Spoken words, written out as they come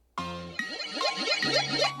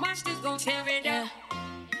Monsters gon' tear it up.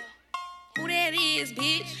 Who that is,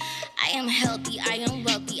 bitch? I am healthy, I am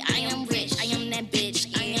wealthy, I am rich, I am that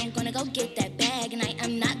bitch. I am gonna go get that bag, and I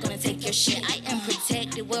am not gonna take your shit. I am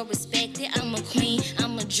protected, well respected. I'm a queen,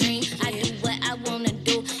 I'm a dream. I do what I wanna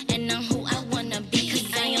do, and I'm who I wanna be.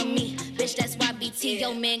 Cause I am me, bitch. That's why BT.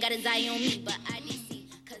 Yo, man got his eye on me, but I DC.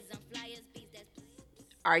 Cause I'm fly as bees.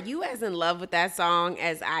 Are you as in love with that song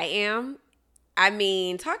as I am? I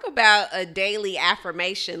mean, talk about a daily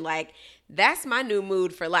affirmation. Like, that's my new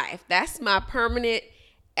mood for life. That's my permanent,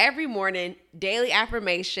 every morning, daily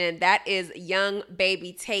affirmation. That is Young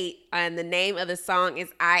Baby Tate, and the name of the song is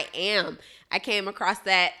I Am. I came across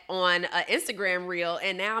that on an Instagram reel,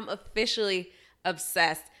 and now I'm officially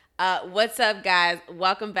obsessed. What's up, guys?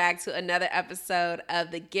 Welcome back to another episode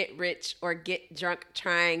of the Get Rich or Get Drunk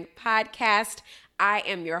Trying podcast. I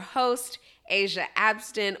am your host, Asia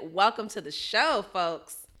Abston. Welcome to the show,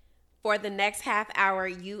 folks. For the next half hour,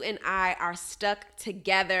 you and I are stuck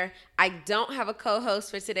together. I don't have a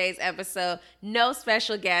co-host for today's episode. No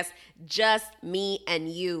special guest, just me and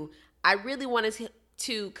you. I really wanted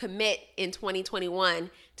to commit in 2021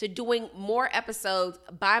 to doing more episodes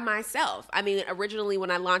by myself. I mean, originally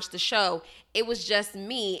when I launched the show, it was just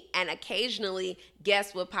me, and occasionally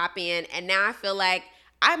guests would pop in, and now I feel like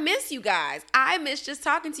I miss you guys. I miss just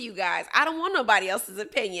talking to you guys. I don't want nobody else's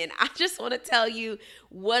opinion. I just want to tell you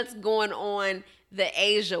what's going on the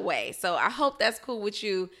Asia way. So I hope that's cool with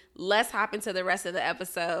you. Let's hop into the rest of the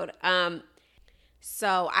episode.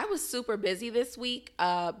 So I was super busy this week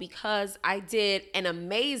because I did an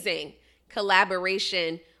amazing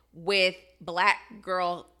collaboration with Black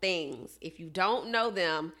Girl Things. If you don't know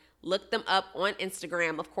them, look them up on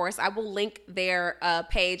Instagram. Of course, I will link their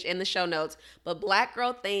page in the show notes. But Black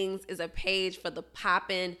Girl Things is a page for the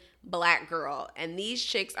poppin' Black girl. And these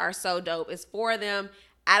chicks are so dope. It's four of them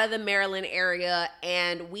out of the Maryland area.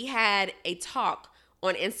 And we had a talk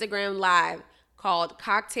on Instagram Live called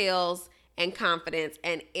Cocktails and Confidence.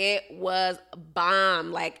 And it was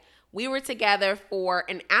bomb. Like, we were together for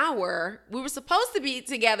an hour. We were supposed to be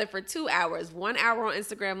together for 2 hours, 1 hour on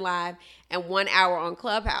Instagram Live and 1 hour on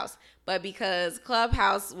Clubhouse. But because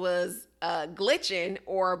Clubhouse was glitching,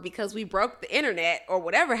 or because we broke the internet, or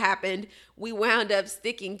whatever happened, we wound up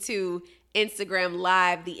sticking to Instagram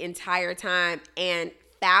Live the entire time. And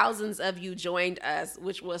thousands of you joined us,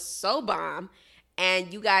 which was so bomb.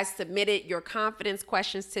 And you guys submitted your confidence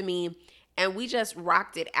questions to me, and we just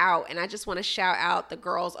rocked it out. And I just want to shout out the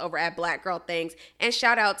girls over at Black Girl Things, and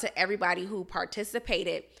shout out to everybody who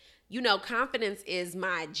participated. You know, confidence is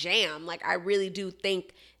my jam. Like, I really do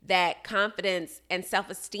think that confidence and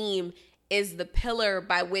self-esteem is the pillar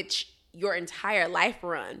by which your entire life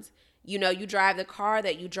runs. You know, you drive the car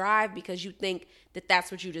that you drive because you think that that's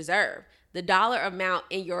what you deserve. The dollar amount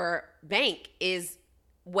in your bank is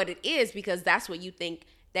what it is because that's what you think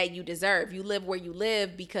that you deserve. You live where you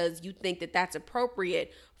live because you think that that's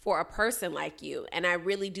appropriate for a person like you. And I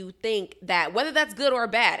really do think that, whether that's good or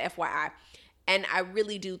bad, FYI, and I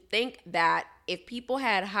really do think that if people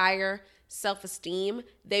had higher self-esteem,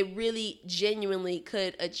 they really genuinely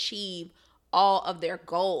could achieve all of their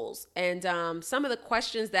goals. And some of the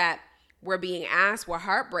questions that were being asked were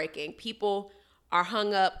heartbreaking. People are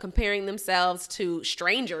hung up comparing themselves to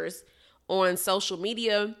strangers on social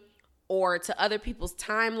media, or to other people's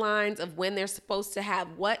timelines of when they're supposed to have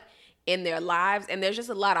what in their lives. And there's just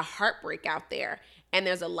a lot of heartbreak out there. And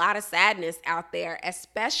there's a lot of sadness out there,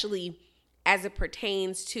 especially as it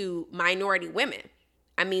pertains to minority women.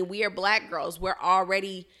 I mean, we are Black girls. We're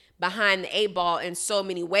already behind the 8 ball in so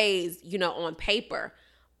many ways, you know, on paper.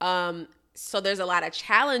 So there's a lot of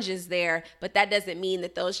challenges there, but that doesn't mean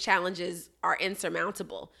that those challenges are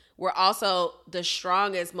insurmountable. We're also the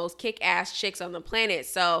strongest, most kick-ass chicks on the planet.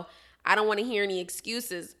 So I don't want to hear any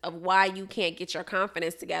excuses of why you can't get your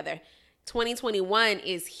confidence together. 2021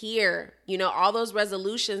 is here. You know, all those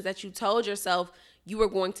resolutions that you told yourself you were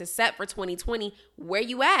going to set for 2020, where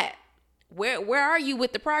you at? Where are you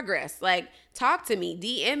with the progress? Like, talk to me,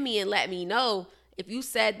 DM me, and let me know if you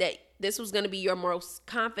said that this was going to be your most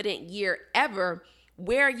confident year ever.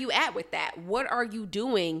 Where are you at with that? What are you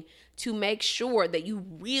doing to make sure that you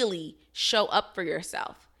really show up for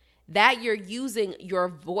yourself? That you're using your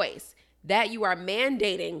voice, that you are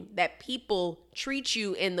mandating that people treat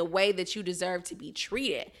you in the way that you deserve to be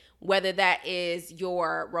treated, whether that is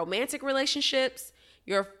your romantic relationships,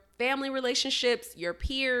 your family relationships, your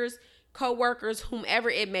peers, coworkers, whomever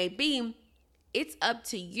it may be. It's up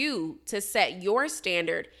to you to set your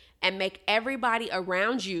standard and make everybody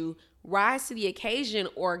around you rise to the occasion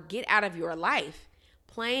or get out of your life.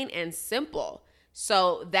 Plain and simple.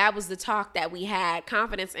 So that was the talk that we had.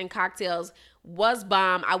 Confidence in Cocktails was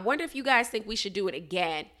bomb. I wonder if you guys think we should do it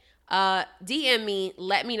again. DM me,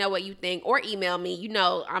 let me know what you think, or email me. You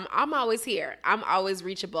know, I'm always here. I'm always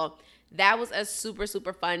reachable. That was a super,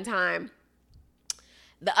 super fun time.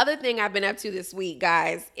 The other thing I've been up to this week,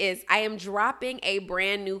 guys, is I am dropping a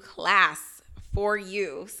brand new class for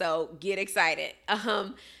you. So get excited.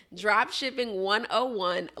 Dropshipping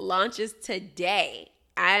 101 launches today.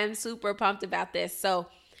 I am super pumped about this. So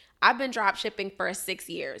I've been dropshipping for 6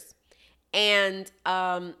 years. And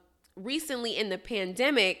recently in the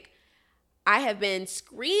pandemic, I have been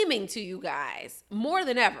screaming to you guys more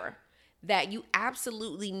than ever that you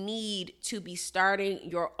absolutely need to be starting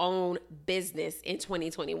your own business in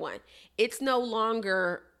 2021. It's no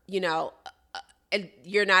longer,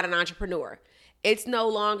 you're not an entrepreneur. It's no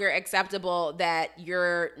longer acceptable that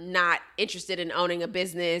you're not interested in owning a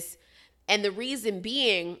business. And the reason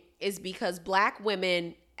being is because Black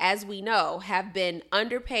women, as we know, have been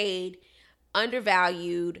underpaid,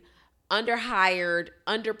 undervalued, underhired,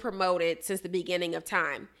 underpromoted since the beginning of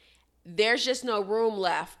time. There's just no room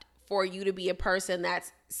left for you to be a person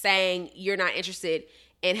that's saying you're not interested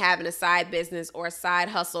in having a side business or a side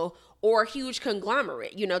hustle or a huge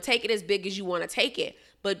conglomerate. Take it as big as you want to take it,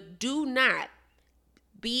 but do not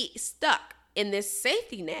be stuck in this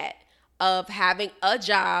safety net of having a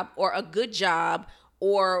job or a good job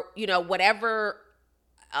or, whatever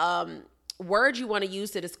word you want to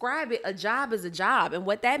use to describe it. A job is a job. And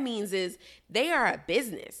what that means is they are a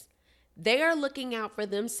business. They are looking out for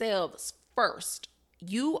themselves first.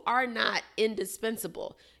 You are not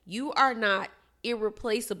indispensable. You are not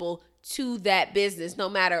irreplaceable to that business, no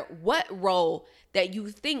matter what role that you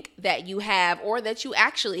think that you have or that you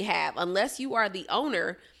actually have. Unless you are the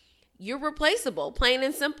owner, you're replaceable, plain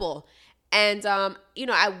and simple. And,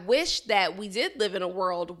 I wish that we did live in a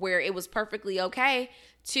world where it was perfectly okay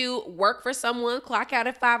to work for someone, clock out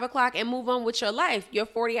at 5 o'clock and move on with your life, your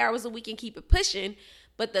 40 hours a week and keep it pushing.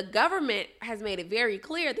 But the government has made it very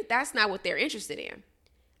clear that that's not what they're interested in.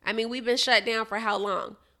 I mean, we've been shut down for how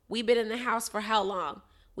long? We've been in the house for how long?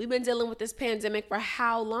 We've been dealing with this pandemic for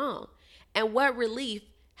how long? And what relief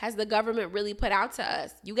has the government really put out to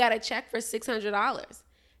us? You got a check for $600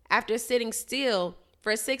 after sitting still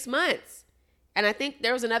for 6 months. And I think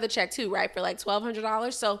there was another check too, right? For like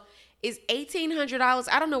 $1,200. So is $1,800.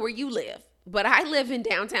 I don't know where you live, but I live in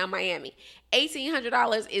downtown Miami.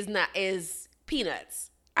 $1,800 is peanuts.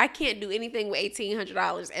 I can't do anything with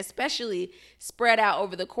 $1,800, especially spread out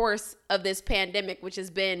over the course of this pandemic, which has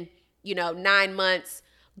been, 9 months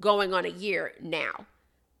going on a year now.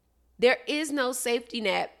 There is no safety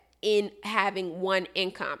net in having one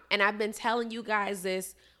income. And I've been telling you guys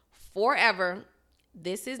this forever.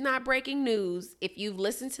 This is not breaking news. If you've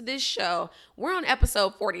listened to this show, we're on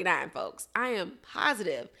episode 49, folks. I am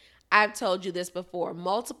positive I've told you this before.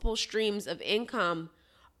 Multiple streams of income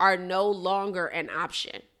are no longer an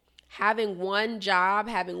option. Having one job,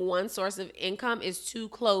 having one source of income is too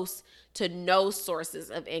close to no sources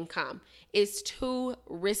of income. It's too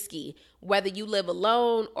risky. Whether you live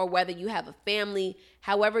alone or whether you have a family,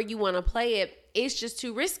 however you want to play it, it's just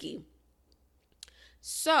too risky.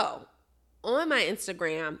 So, on my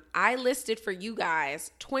Instagram, I listed for you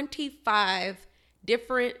guys 25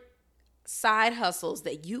 different side hustles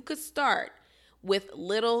that you could start with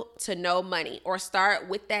little to no money, or start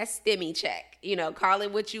with that stimmy check, call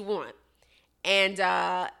it what you want. And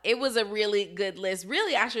it was a really good list.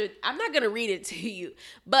 Really, I'm not going to read it to you,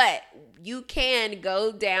 but you can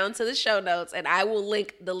go down to the show notes and I will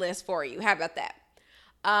link the list for you. How about that?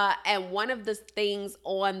 And one of the things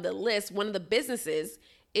on the list, one of the businesses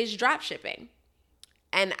is drop shipping.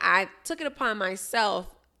 And I took it upon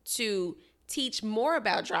myself to teach more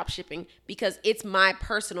about drop shipping because it's my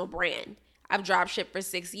personal brand. I've drop shipped for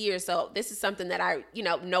 6 years. So this is something that I,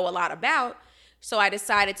 know a lot about. So I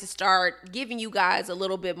decided to start giving you guys a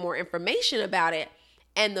little bit more information about it.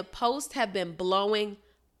 And the posts have been blowing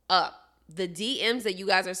up. The DMs that you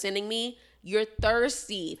guys are sending me, you're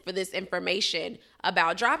thirsty for this information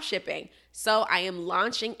about drop shipping. So I am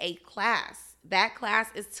launching a class. That class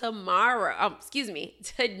is tonight,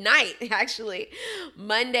 actually.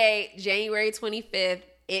 Monday, January 25th.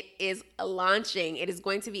 It is launching. It is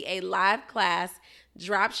going to be a live class,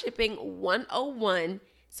 Dropshipping 101.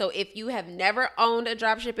 So if you have never owned a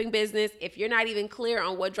dropshipping business, if you're not even clear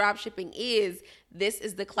on what dropshipping is, this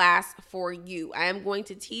is the class for you. I am going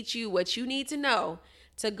to teach you what you need to know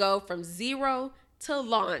to go from zero to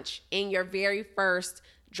launch in your very first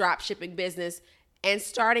dropshipping business, and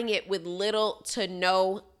starting it with little to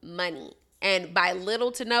no money. And by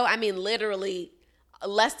little to no, I mean literally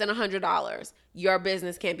less than $100. Your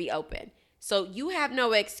business can be open. So you have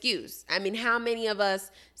no excuse. I mean, how many of us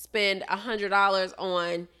spend $100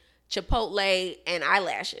 on Chipotle and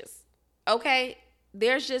eyelashes? Okay,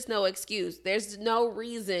 there's just no excuse. There's no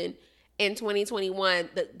reason in 2021.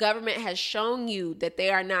 The government has shown you that they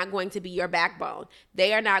are not going to be your backbone.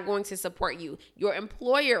 They are not going to support you. Your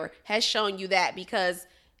employer has shown you that because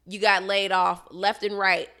you got laid off left and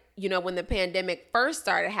right, when the pandemic first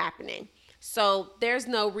started happening. So there's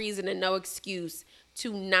no reason and no excuse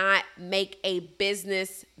to not make a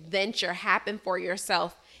business venture happen for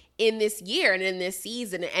yourself in this year and in this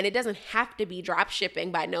season. And it doesn't have to be drop shipping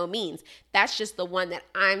by no means. That's just the one that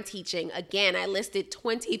I'm teaching. Again, I listed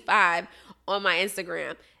 25 on my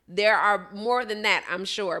Instagram. There are more than that, I'm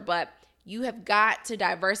sure, but you have got to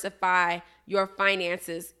diversify your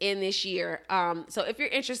finances in this year. So if you're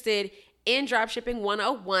interested in Dropshipping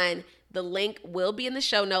 101, the link will be in the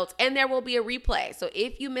show notes, and there will be a replay. So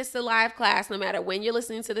if you missed the live class, no matter when you're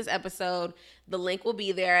listening to this episode, the link will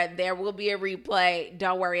be there. There will be a replay.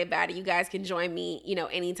 Don't worry about it. You guys can join me,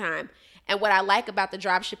 anytime. And what I like about the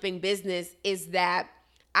dropshipping business is that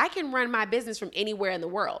I can run my business from anywhere in the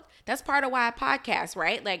world. That's part of why I podcast,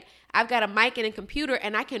 right? Like, I've got a mic and a computer,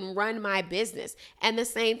 and I can run my business. And the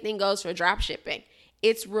same thing goes for dropshipping.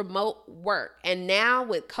 It's remote work. And now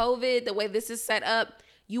with COVID, the way this is set up,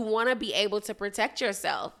 you want to be able to protect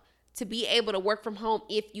yourself, to be able to work from home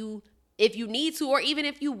if you need to, or even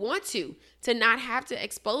if you want to not have to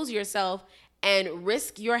expose yourself and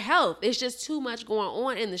risk your health. It's just too much going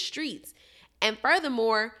on in the streets. And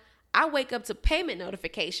furthermore, I wake up to payment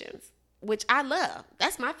notifications, which I love.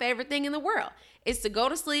 That's my favorite thing in the world, is to go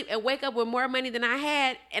to sleep and wake up with more money than I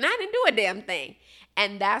had, and I didn't do a damn thing.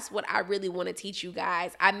 And that's what I really want to teach you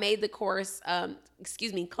guys. I made the class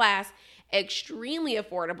extremely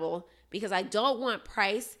affordable because I don't want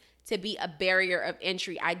price to be a barrier of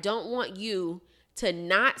entry. I don't want you to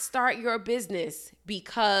not start your business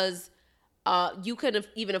because you couldn't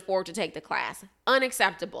even afford to take the class.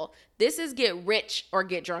 Unacceptable. This is get rich or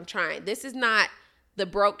get drunk trying. This is not the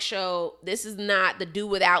broke show. This is not the do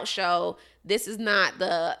without show. This is not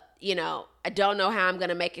the, I don't know how I'm going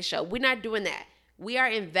to make it show. We're not doing that. We are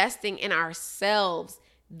investing in ourselves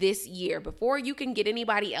this year. Before you can get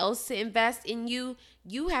anybody else to invest in you,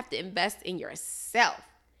 you have to invest in yourself.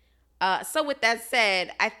 So with that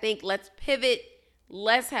said, I think let's pivot.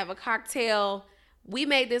 Let's have a cocktail. We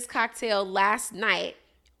made this cocktail last night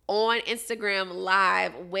on Instagram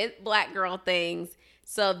Live with Black Girl Things.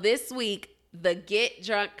 So this week, the Get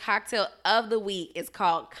Drunk Cocktail of the Week is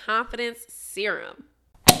called Confidence Serum.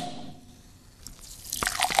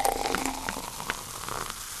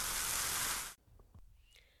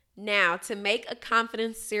 Now, to make a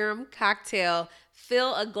confidence serum cocktail,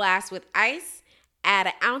 fill a glass with ice, add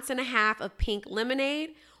 1.5 ounces of pink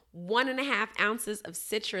lemonade, 1.5 ounces of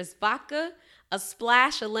citrus vodka, a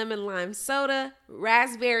splash of lemon lime soda,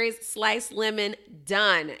 raspberries, sliced lemon,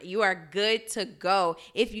 done. You are good to go.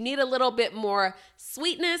 If you need a little bit more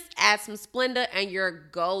sweetness, add some Splenda and you're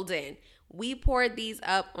golden. We poured these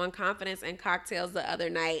up on Confidence and Cocktails the other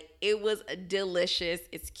night. It was delicious.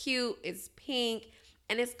 It's cute. It's pink.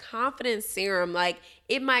 And it's confidence serum. Like,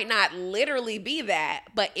 it might not literally be that,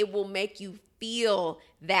 but it will make you feel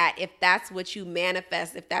that if that's what you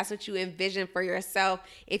manifest, if that's what you envision for yourself.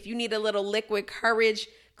 If you need a little liquid courage,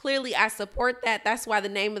 clearly I support that. That's why the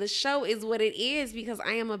name of the show is what it is, because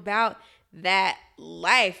I am about that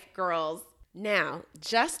life, girls. Now,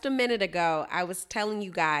 just a minute ago, I was telling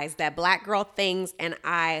you guys that Black Girl Things and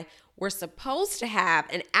I were supposed to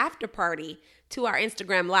have an after party to our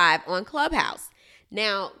Instagram Live on Clubhouse.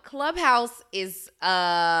 Now, Clubhouse is,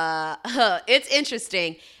 it's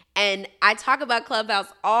interesting. And I talk about Clubhouse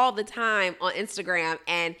all the time on Instagram,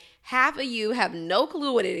 and half of you have no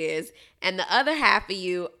clue what it is, and the other half of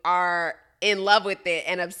you are in love with it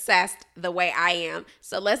and obsessed the way I am.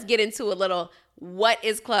 So let's get into a little, what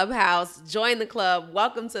is Clubhouse? Join the club.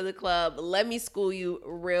 Welcome to the club. Let me school you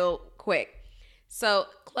real quick. So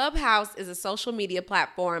Clubhouse is a social media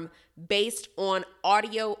platform based on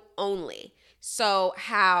audio only. So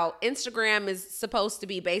how Instagram is supposed to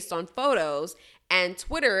be based on photos and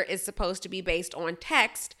Twitter is supposed to be based on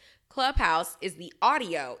text, Clubhouse is the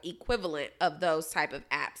audio equivalent of those type of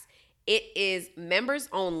apps. It is members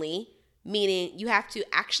only, meaning you have to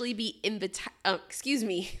actually be I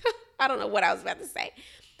don't know what I was about to say.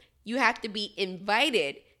 You have to be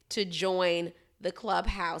invited to join the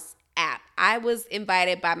Clubhouse app. I was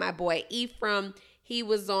invited by my boy Ephraim. He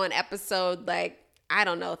was on episode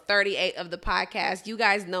 38 of the podcast. You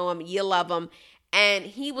guys know him. You love him. And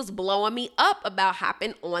he was blowing me up about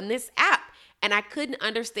hopping on this app. And I couldn't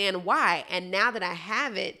understand why. And now that I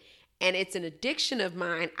have it, and it's an addiction of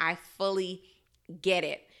mine, I fully get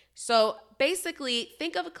it. So basically,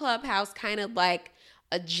 think of a Clubhouse kind of like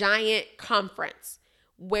a giant conference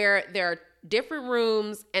where there are different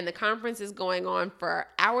rooms and the conference is going on for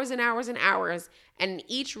hours and hours and hours. And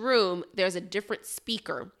in each room, there's a different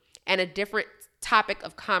speaker and a different topic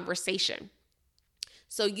of conversation.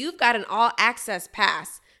 So you've got an all access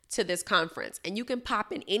pass to this conference, and you can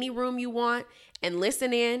pop in any room you want and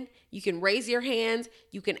listen in. You can raise your hand,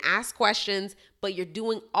 you can ask questions, but you're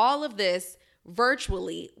doing all of this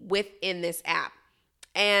virtually within this app.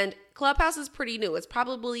 And Clubhouse is pretty new. It's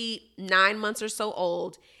probably 9 months or so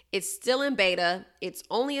old. It's still in beta. It's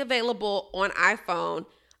only available on iPhone.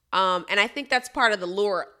 And I think that's part of the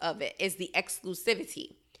lure of it, is the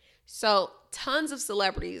exclusivity. So tons of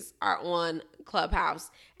celebrities are on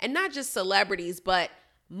Clubhouse, and not just celebrities, but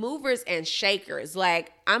movers and shakers.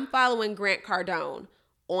 Like, I'm following Grant Cardone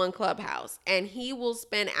on Clubhouse, and he will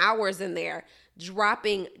spend hours in there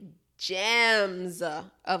dropping gems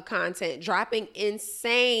of content, dropping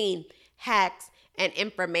insane hacks and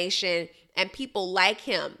information, and people like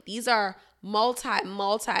him. These are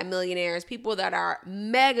multi-millionaires, people that are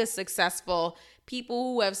mega successful,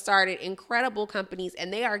 people who have started incredible companies,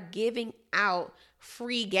 and they are giving out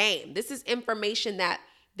free game. This is information that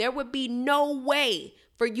there would be no way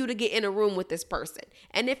for you to get in a room with this person.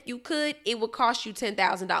 And if you could, it would cost you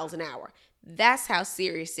 $10,000 an hour. That's how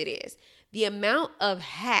serious it is. The amount of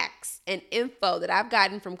hacks and info that I've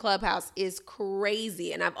gotten from Clubhouse is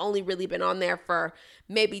crazy. And I've only really been on there for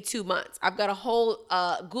maybe 2 months. I've got a whole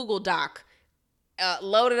Google Doc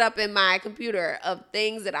loaded up in my computer of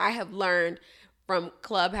things that I have learned from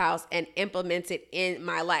Clubhouse and implemented in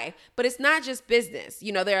my life. But it's not just business.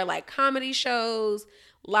 You know, there are like comedy shows,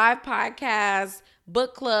 live podcasts,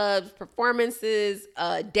 book clubs, performances,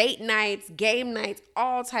 date nights, game nights,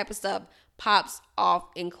 all type of stuff pops off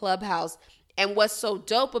in Clubhouse. And what's so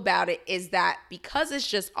dope about it is that because it's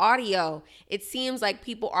just audio, it seems like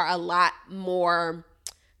people are a lot more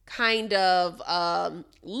kind of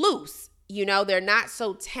loose. You know, they're not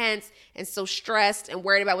so tense and so stressed and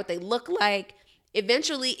worried about what they look like.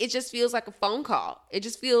 Eventually, it just feels like a phone call. It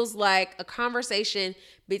just feels like a conversation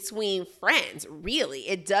between friends, really.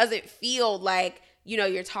 It doesn't feel like, you know,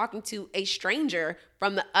 you're talking to a stranger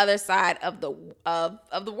from the other side of the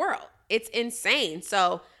world. It's insane.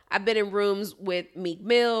 So I've been in rooms with Meek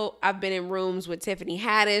Mill. I've been in rooms with Tiffany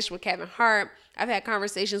Haddish, with Kevin Hart. I've had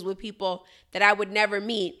conversations with people that I would never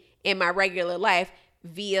meet in my regular life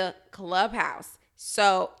via Clubhouse.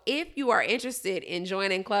 So if you are interested in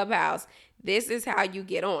joining Clubhouse, this is how you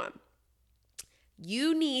get on.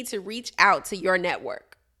 You need to reach out to your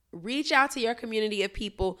network. Reach out to your community of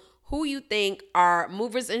people who you think are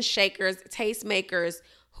movers and shakers, tastemakers,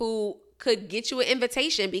 who could get you an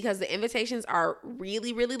invitation, because the invitations are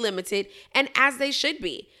really, really limited, and as they should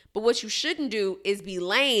be. But what you shouldn't do is be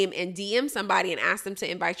lame and DM somebody and ask them to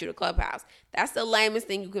invite you to Clubhouse. That's the lamest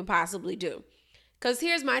thing you can possibly do. Because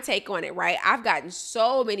here's my take on it, right? I've gotten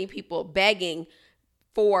so many people begging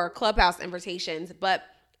for Clubhouse invitations, but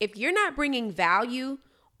if you're not bringing value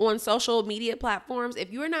on social media platforms,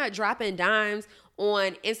 if you're not dropping dimes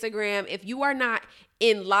on Instagram, if you are not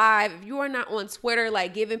in live, if you are not on Twitter,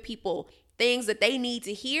 like giving people things that they need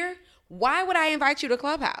to hear, why would I invite you to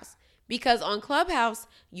Clubhouse? Because on Clubhouse,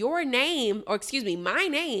 your name, or excuse me, my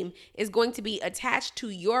name is going to be attached to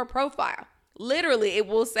your profile. Literally, it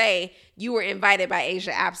will say you were invited by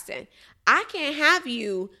Asia Abston. I can't have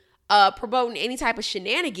you promoting any type of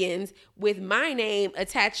shenanigans with my name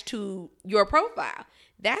attached to your profile.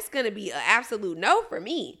 That's going to be an absolute no for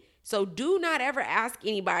me. So do not ever ask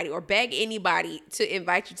anybody or beg anybody to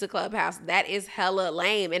invite you to Clubhouse. That is hella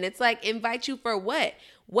lame. And it's like, invite you for what?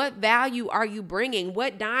 What value are you bringing?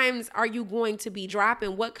 What dimes are you going to be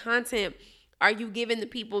dropping? What content are you giving the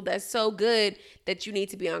people that's so good that you need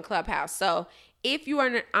to be on Clubhouse? So if you are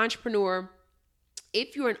an entrepreneur,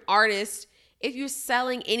 if you're an artist, if you're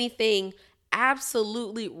selling anything,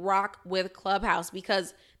 absolutely rock with Clubhouse,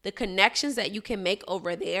 because the connections that you can make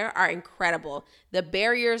over there are incredible. The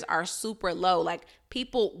barriers are super low. Like,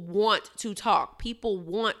 people want to talk. People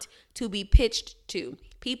want to be pitched to.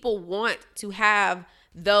 People want to have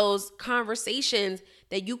those conversations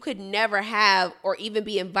that you could never have or even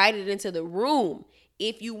be invited into the room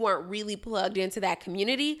if you weren't really plugged into that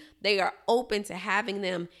community. They are open to having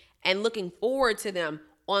them and looking forward to them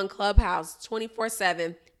on Clubhouse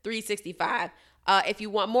 24/7, 365. If you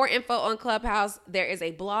want more info on Clubhouse, there is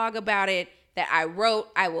a blog about it that I wrote.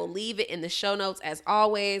 I will leave it in the show notes as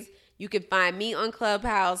always. You can find me on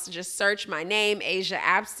Clubhouse. Just search my name, Asia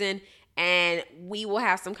Abston, and we will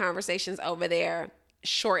have some conversations over there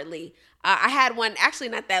shortly. I had one actually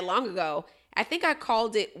not that long ago. I think I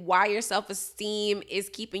called it Why Your Self-Esteem is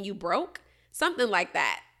Keeping You Broke. Something like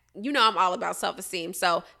that. You know I'm all about self-esteem.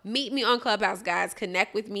 So meet me on Clubhouse, guys.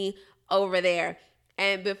 Connect with me over there.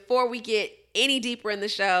 And before we get any deeper in the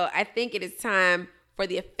show, I think it is time for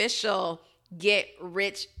the official Get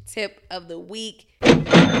Rich Tip of the Week.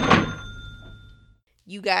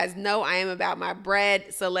 You guys know I am about my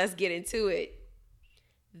bread, so let's get into it.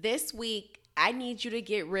 This week, I need you to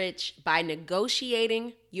get rich by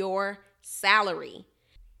negotiating your salary.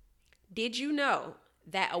 Did you know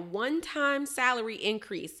that a one-time salary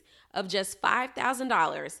increase of just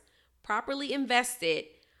 $5,000 properly invested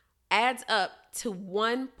adds up to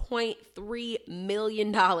 $1.3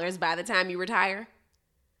 million by the time you retire?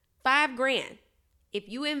 $5,000. If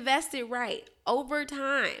you invest it right over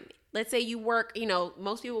time, let's say you work,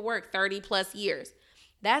 most people work 30 plus years.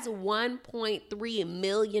 That's $1.3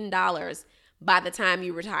 million by the time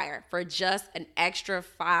you retire for just an extra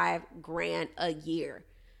 $5,000 a year.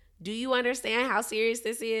 Do you understand how serious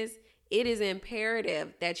this is? It is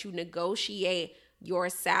imperative that you negotiate your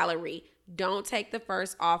salary. Don't take the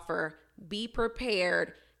first offer. Be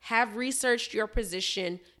prepared. Have researched your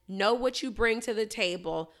position. Know what you bring to the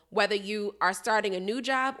table. Whether you are starting a new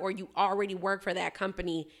job or you already work for that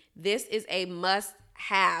company, this is a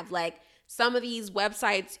must-have. Like some of these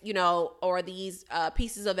websites, or these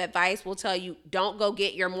pieces of advice will tell you, don't go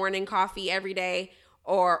get your morning coffee every day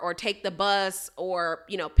or take the bus or,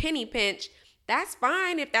 penny pinch. That's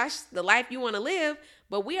fine if that's the life you want to live,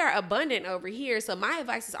 but we are abundant over here. So my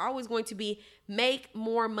advice is always going to be make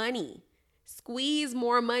more money. Squeeze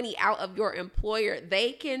more money out of your employer.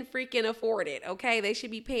 They can freaking afford it, okay? They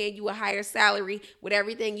should be paying you a higher salary with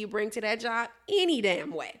everything you bring to that job any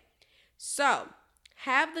damn way. So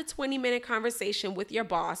have the 20-minute conversation with your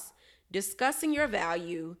boss, discussing your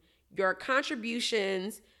value, your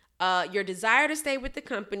contributions, your desire to stay with the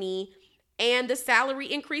company, and the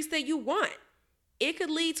salary increase that you want. It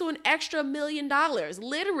could lead to an extra $1 million.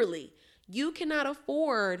 Literally, you cannot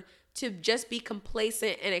afford to just be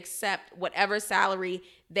complacent and accept whatever salary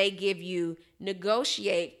they give you.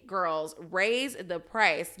 Negotiate, girls. Raise the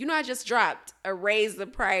price. I just dropped a raise the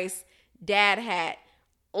price dad hat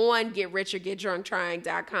on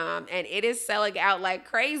GetRichOrGetDrunkTrying.com, and it is selling out like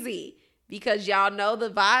crazy because y'all know the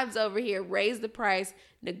vibes over here. Raise the price,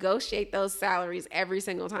 negotiate those salaries every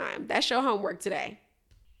single time. That's your homework today.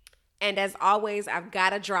 And as always, I've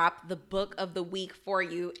got to drop the book of the week for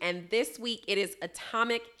you. And this week it is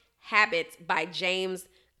Atomic Habits by James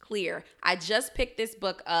Clear. I just picked this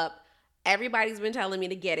book up. Everybody's been telling me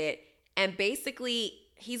to get it. And basically,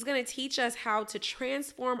 he's going to teach us how to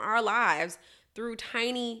transform our lives through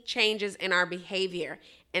tiny changes in our behavior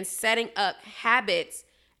and setting up habits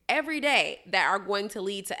every day that are going to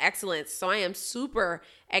lead to excellence. So I am super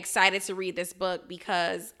excited to read this book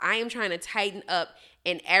because I am trying to tighten up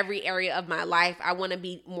in every area of my life. I want to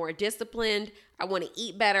be more disciplined. I want to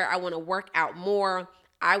eat better. I want to work out more.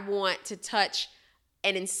 I want to touch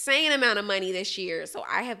an insane amount of money this year. So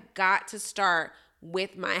I have got to start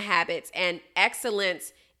with my habits. And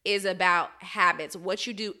excellence is about habits, what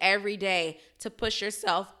you do every day to push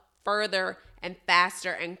yourself further and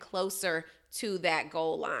faster and closer to that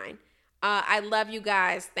goal line. I love you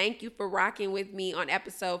guys. Thank you for rocking with me on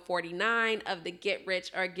episode 49 of the Get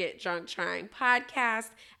Rich or Get Drunk Trying podcast.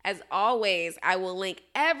 As always, I will link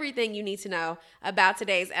everything you need to know about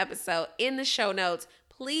today's episode in the show notes.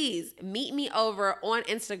 Please meet me over on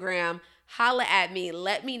Instagram. Holla at me.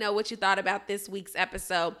 Let me know what you thought about this week's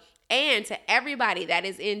episode. And to everybody that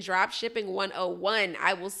is in Dropshipping 101,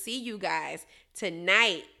 I will see you guys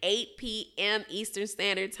tonight, 8 p.m. Eastern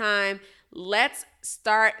Standard Time. Let's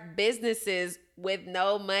start businesses with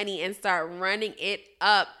no money and start running it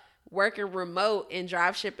up, working remote in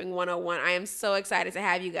Dropshipping 101. I am so excited to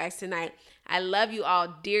have you guys tonight. I love you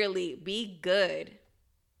all dearly. Be good.